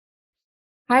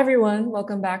Hi, everyone.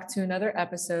 Welcome back to another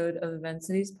episode of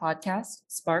Immensity podcast,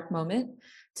 Spark Moment.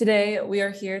 Today, we are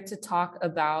here to talk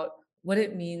about what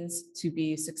it means to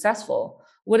be successful.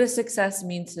 What does success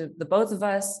mean to the both of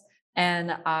us?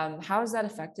 And how is that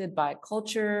affected by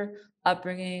culture,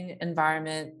 upbringing,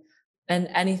 environment, and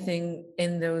anything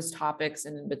in those topics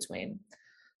and in between?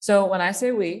 So, when I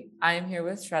say we, I am here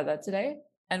with Shraddha today,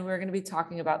 and we're going to be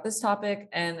talking about this topic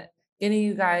and getting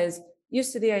you guys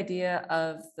used to the idea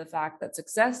of the fact that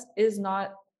success is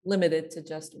not limited to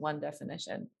just one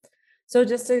definition. So,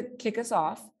 just to kick us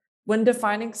off, when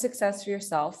defining success for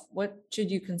yourself, what should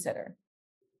you consider?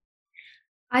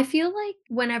 I feel like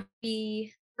whenever the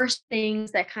first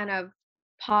things that kind of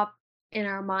pop in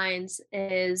our minds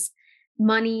is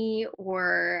money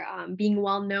or being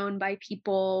well known by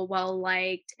people, well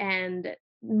liked, and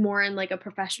more in like a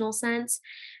professional sense.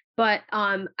 But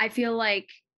I feel like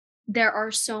there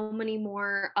are so many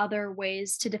more other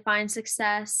ways to define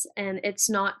success, and it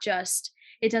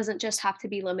doesn't just have to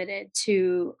be limited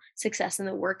to success in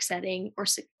the work setting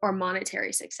or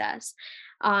monetary success.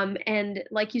 And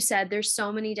like you said, there's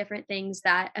so many different things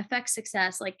that affect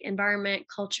success, like environment,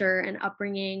 culture, and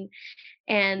upbringing.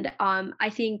 And I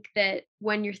think that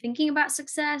when you're thinking about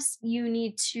success, you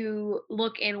need to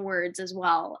look inwards as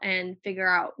well and figure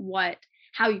out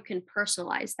how you can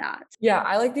personalize that. Yeah,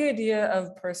 I like the idea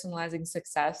of personalizing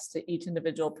success to each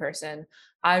individual person.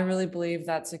 I really believe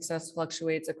that success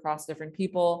fluctuates across different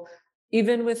people.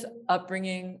 Even with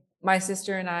upbringing, my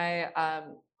sister and I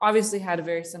obviously had a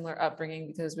very similar upbringing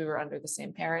because we were under the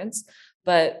same parents.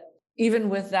 But even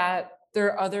with that,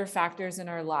 there are other factors in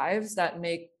our lives that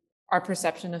make our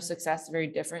perception of success very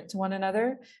different to one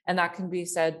another. And that can be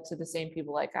said to the same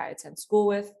people like I attend school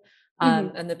with,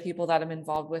 Mhm. and the people that I'm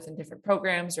involved with in different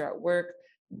programs or at work.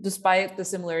 Despite the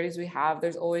similarities we have,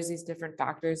 there's always these different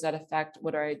factors that affect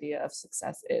what our idea of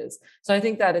success is. So I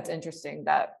think that it's interesting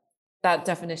that that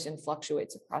definition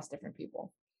fluctuates across different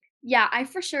people. Yeah, I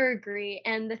for sure agree.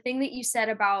 And the thing that you said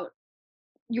about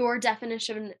your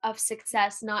definition of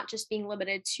success not just being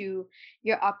limited to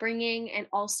your upbringing and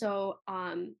also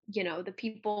the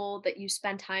people that you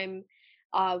spend time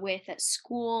with at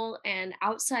school and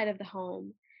outside of the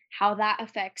home, how that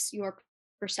affects your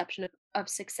perception of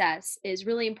success is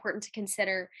really important to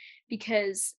consider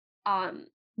because um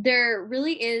there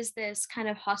really is this kind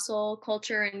of hustle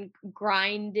culture and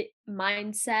grind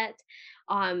mindset,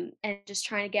 and just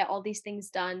trying to get all these things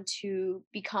done to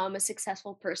become a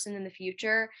successful person in the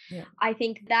future. Yeah. I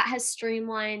think that has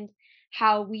streamlined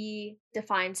how we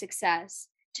define success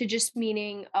to just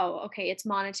meaning, oh, okay, it's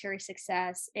monetary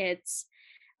success, it's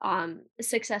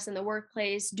success in the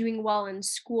workplace, doing well in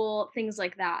school, things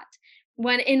like that.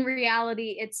 When in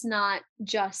reality, it's not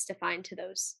just defined to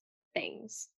those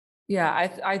things. Yeah,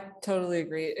 I totally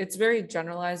agree. It's very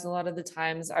generalized a lot of the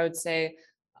times. I would say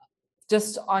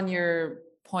just on your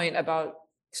point about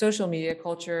social media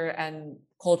culture and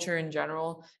culture in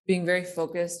general being very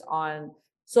focused on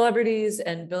celebrities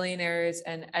and billionaires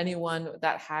and anyone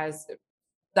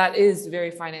that is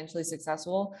very financially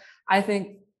successful. I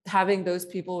think having those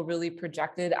people really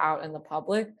projected out in the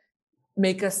public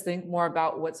make us think more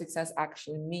about what success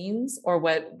actually means or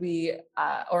what we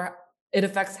or it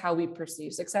affects how we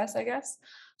perceive success, I guess.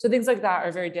 So things like that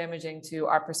are very damaging to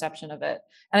our perception of it.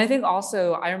 And I think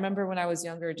also I remember when I was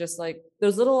younger, just like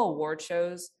those little award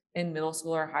shows in middle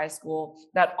school or high school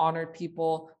that honored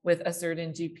people with a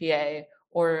certain GPA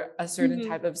or a certain Mhm.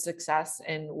 type of success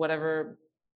in whatever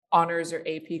honors or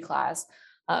AP class.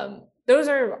 Those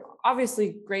are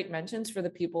obviously great mentions for the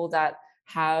people that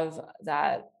have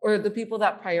that or the people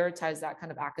that prioritize that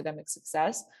kind of academic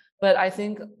success. But I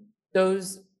think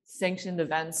those sanctioned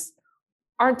events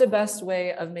aren't the best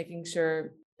way of making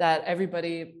sure that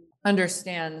everybody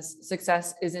understands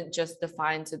success isn't just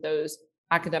defined to those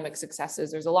academic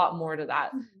successes. There's a lot more to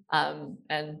that. Mhm.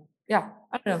 And yeah,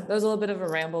 I don't know. That was a little bit of a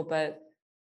ramble, but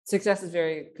success is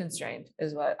very constrained,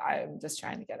 is what I'm just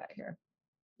trying to get at here.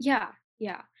 Yeah,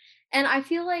 yeah. And I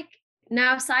feel like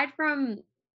now, aside from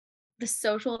the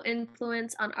social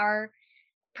influence on our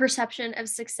perception of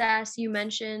success, you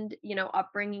mentioned,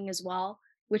 upbringing as well,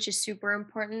 which is super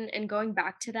important. And going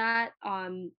back to that,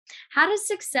 how does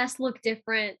success look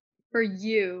different for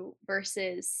you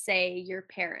versus, say, your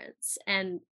parents?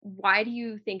 And why do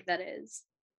you think that is?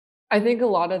 I think a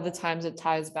lot of the times it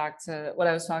ties back to what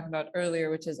I was talking about earlier,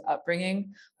 which is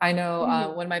upbringing. I know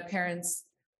Mhm. when my parents'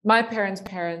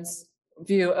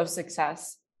 view of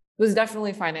success was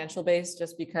definitely financial based,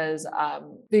 just because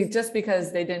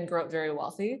they didn't grow up very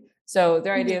wealthy. So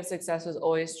their idea Mhm. of success was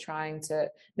always trying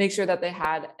to make sure that they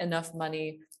had enough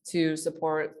money to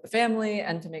support the family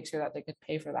and to make sure that they could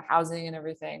pay for the housing and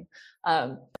everything.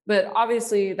 But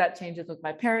obviously, that changes with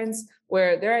my parents,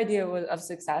 where their idea of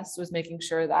success was making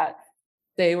sure that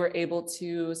they were able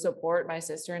to support my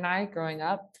sister and I growing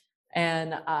up.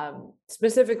 And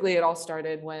specifically, it all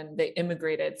started when they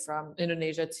immigrated from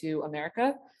Indonesia to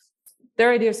America.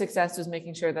 Their idea of success was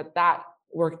making sure that that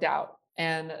worked out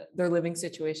and their living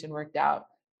situation worked out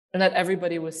and that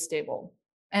everybody was stable.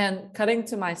 And cutting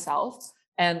to myself,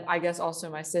 and I guess also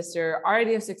my sister, our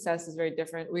idea of success is very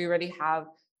different. We already have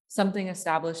something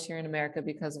established here in America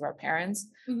because of our parents.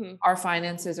 Hmm. Our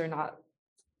finances are not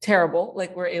terrible,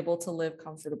 like we're able to live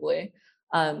comfortably.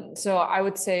 So I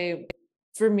would say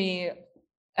for me,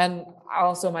 and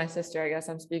also my sister, I guess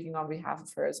I'm speaking on behalf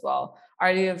of her as well. Our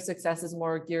idea of success is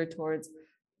more geared towards,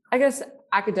 I guess,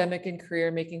 academic and career,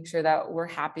 making sure that we're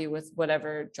happy with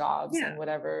whatever jobs Yeah. and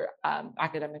whatever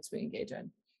academics we engage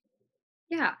in.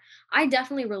 Yeah, I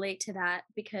definitely relate to that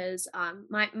because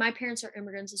my parents are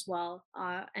immigrants as well,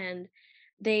 and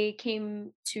they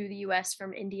came to the U.S.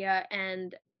 from India,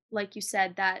 and like you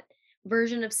said, that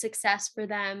version of success for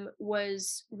them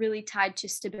was really tied to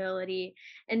stability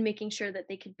and making sure that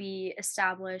they could be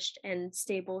established and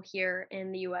stable here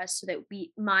in the U.S.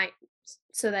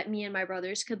 so that me and my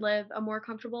brothers could live a more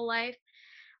comfortable life.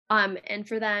 And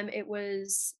for them,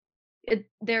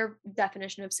 their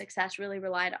definition of success really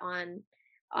relied on,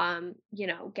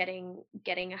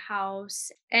 getting a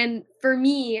house. And for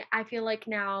me, I feel like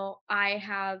now I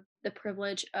have the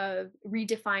privilege of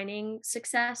redefining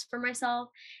success for myself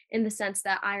in the sense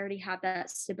that I already have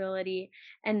that stability,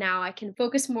 and now I can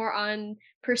focus more on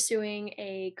pursuing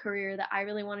a career that I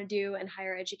really want to do and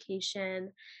higher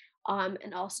education.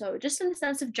 And also just in the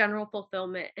sense of general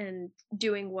fulfillment and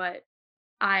doing what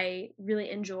I really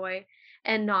enjoy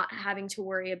and not having to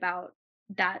worry about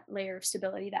that layer of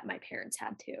stability that my parents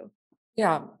had too.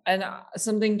 Yeah, and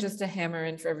something just to hammer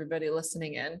in for everybody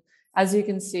listening in. As you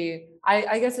can see,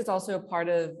 I guess it's also a part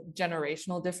of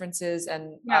generational differences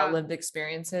and Yeah. lived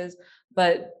experiences.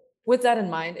 But with that in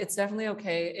mind, it's definitely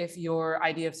okay if your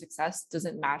idea of success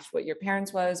doesn't match what your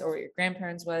parents was or what your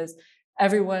grandparents was.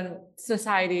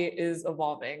 Society is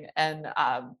evolving, and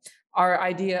our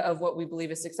idea of what we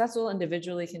believe is successful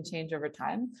individually can change over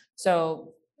time.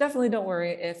 So definitely don't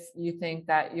worry if you think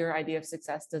that your idea of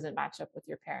success doesn't match up with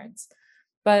your parents.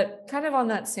 But kind of on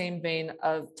that same vein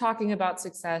of talking about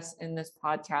success in this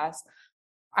podcast,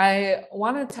 I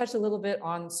want to touch a little bit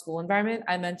on school environment.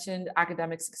 I mentioned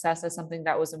academic success as something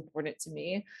that was important to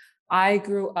me. I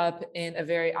grew up in a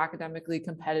very academically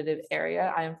competitive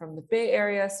area. I am from the Bay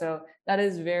Area, so that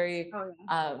is Oh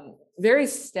yeah. very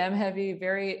STEM heavy,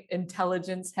 very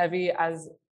intelligence heavy, as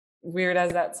weird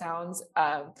as that sounds.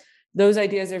 Those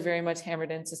ideas are very much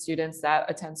hammered into students that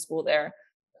attend school there.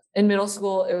 In middle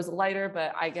school, it was lighter,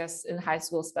 but I guess in high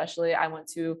school, especially, I went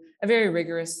to a very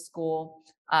rigorous school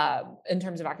in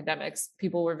terms of academics.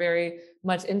 People were very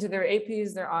much into their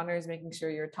APs, their honors, making sure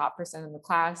you're top percent in the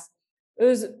class. It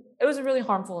was a really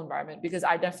harmful environment because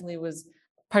I definitely was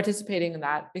participating in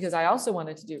that because I also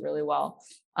wanted to do really well.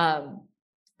 Um,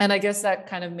 and I guess that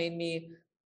kind of made me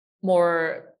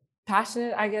more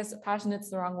passionate. I guess passionate's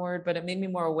the wrong word, but it made me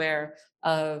more aware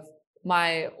of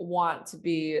my want to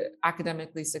be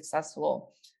academically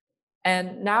successful.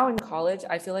 And now in college,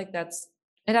 I feel like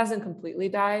it hasn't completely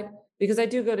died because I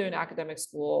do go to an academic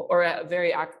school or a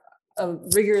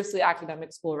rigorously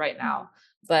academic school right Mhm. now.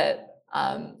 But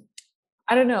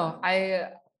I don't know.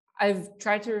 I've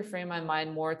tried to reframe my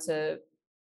mind more to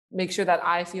make sure that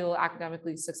I feel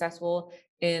academically successful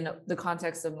in the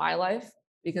context of my life,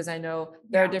 because I know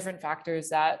there are Yeah. different factors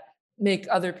that make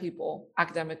other people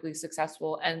academically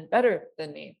successful and better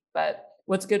than me. But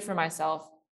what's good for myself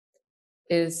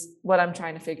is what I'm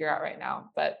trying to figure out right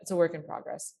now, but it's a work in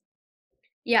progress.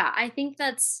 Yeah, I think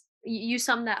you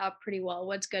summed that up pretty well.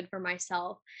 What's good for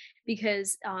myself,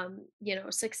 because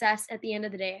success at the end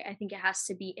of the day, I think it has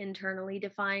to be internally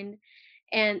defined,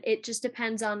 and it just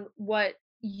depends on what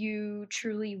you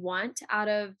truly want out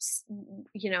of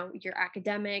your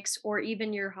academics or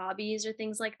even your hobbies or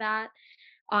things like that.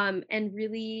 And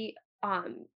really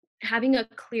having a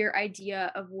clear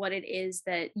idea of what it is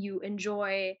that you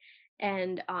enjoy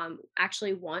and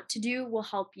actually want to do will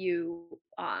help you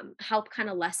help kind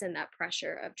of lessen that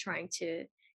pressure of trying to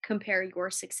compare your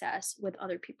success with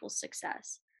other people's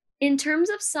success. In terms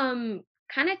of some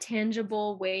kind of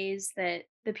tangible ways that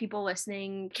the people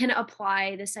listening can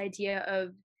apply this idea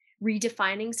of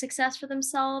redefining success for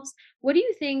themselves, what do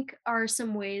you think are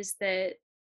some ways that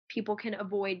people can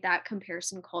avoid that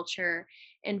comparison culture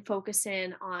and focus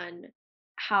in on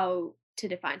how to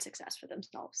define success for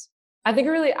themselves? I think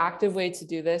a really active way to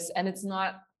do this, and it's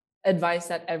not advice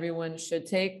that everyone should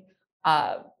take,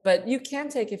 but you can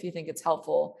take if you think it's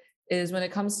helpful, is when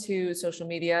it comes to social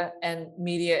media and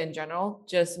media in general,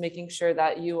 just making sure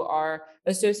that you are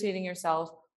associating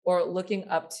yourself or looking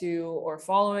up to or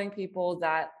following people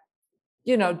that,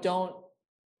 don't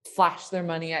flash their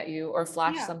money at you or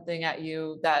flash Yeah. something at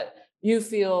you that you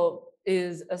feel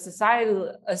is a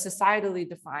societally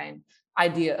defined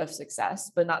idea of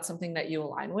success, but not something that you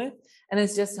align with. And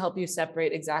it's just to help you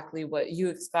separate exactly what you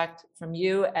expect from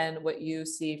you and what you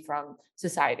see from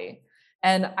society.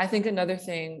 And I think another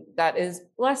thing that is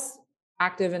less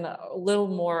active and a little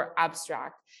more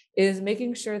abstract is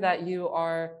making sure that you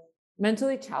are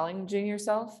mentally challenging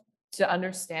yourself to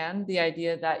understand the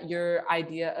idea that your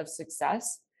idea of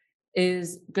success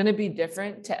is going to be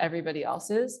different to everybody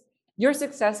else's. Your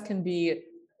success can be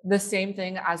the same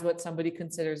thing as what somebody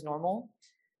considers normal.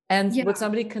 And Yeah. what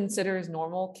somebody considers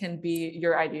normal can be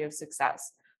your idea of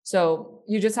success. So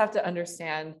you just have to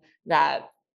understand that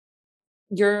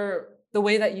the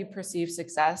way that you perceive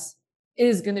success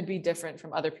is going to be different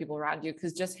from other people around you,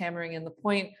 because just hammering in the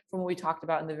point from what we talked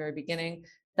about in the very beginning,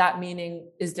 that meaning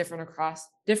is different across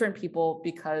different people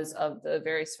because of the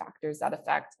various factors that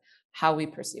affect how we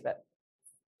perceive it.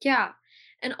 Yeah.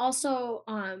 And also,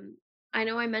 I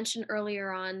know I mentioned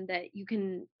earlier on that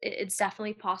it's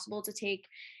definitely possible to take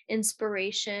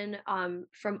inspiration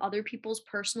from other people's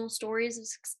personal stories of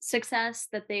success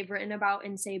that they've written about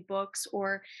in, say, books,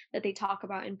 or that they talk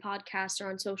about in podcasts or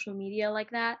on social media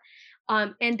like that.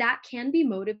 And that can be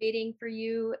motivating for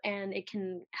you, and it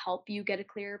can help you get a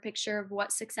clearer picture of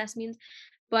what success means.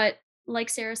 But like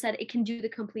Sarah said, it can do the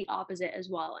complete opposite as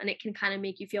well. And it can kind of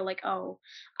make you feel like, oh,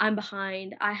 I'm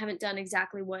behind. I haven't done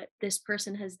exactly what this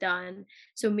person has done.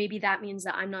 So maybe that means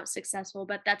that I'm not successful.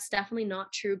 But that's definitely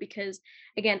not true, because,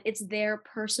 again, it's their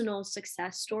personal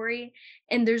success story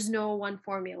and there's no one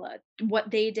formula. What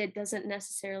they did doesn't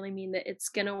necessarily mean that it's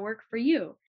going to work for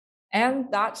you.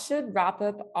 And that should wrap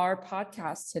up our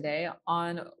podcast today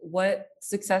on what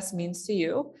success means to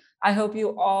you. I hope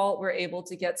you all were able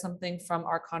to get something from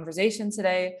our conversation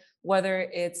today, whether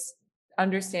it's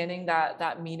understanding that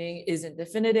that meaning isn't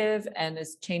definitive and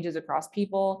is changes across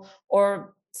people,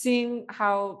 or seeing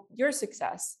how your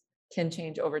success can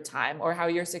change over time, or how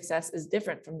your success is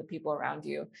different from the people around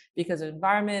you because of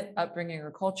environment, upbringing,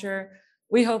 or culture.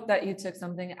 We hope that you took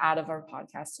something out of our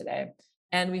podcast today.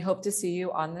 And we hope to see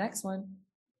you on the next one.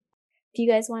 If you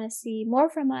guys want to see more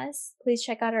from us, please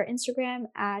check out our Instagram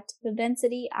at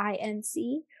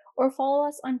VivincityINC, or follow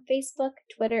us on Facebook,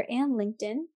 Twitter, and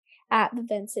LinkedIn at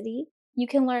Vivensity. You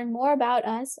can learn more about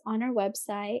us on our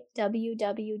website,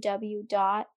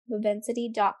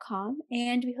 www.vivensity.com,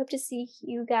 and we hope to see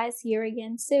you guys here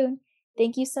again soon.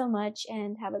 Thank you so much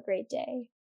and have a great day.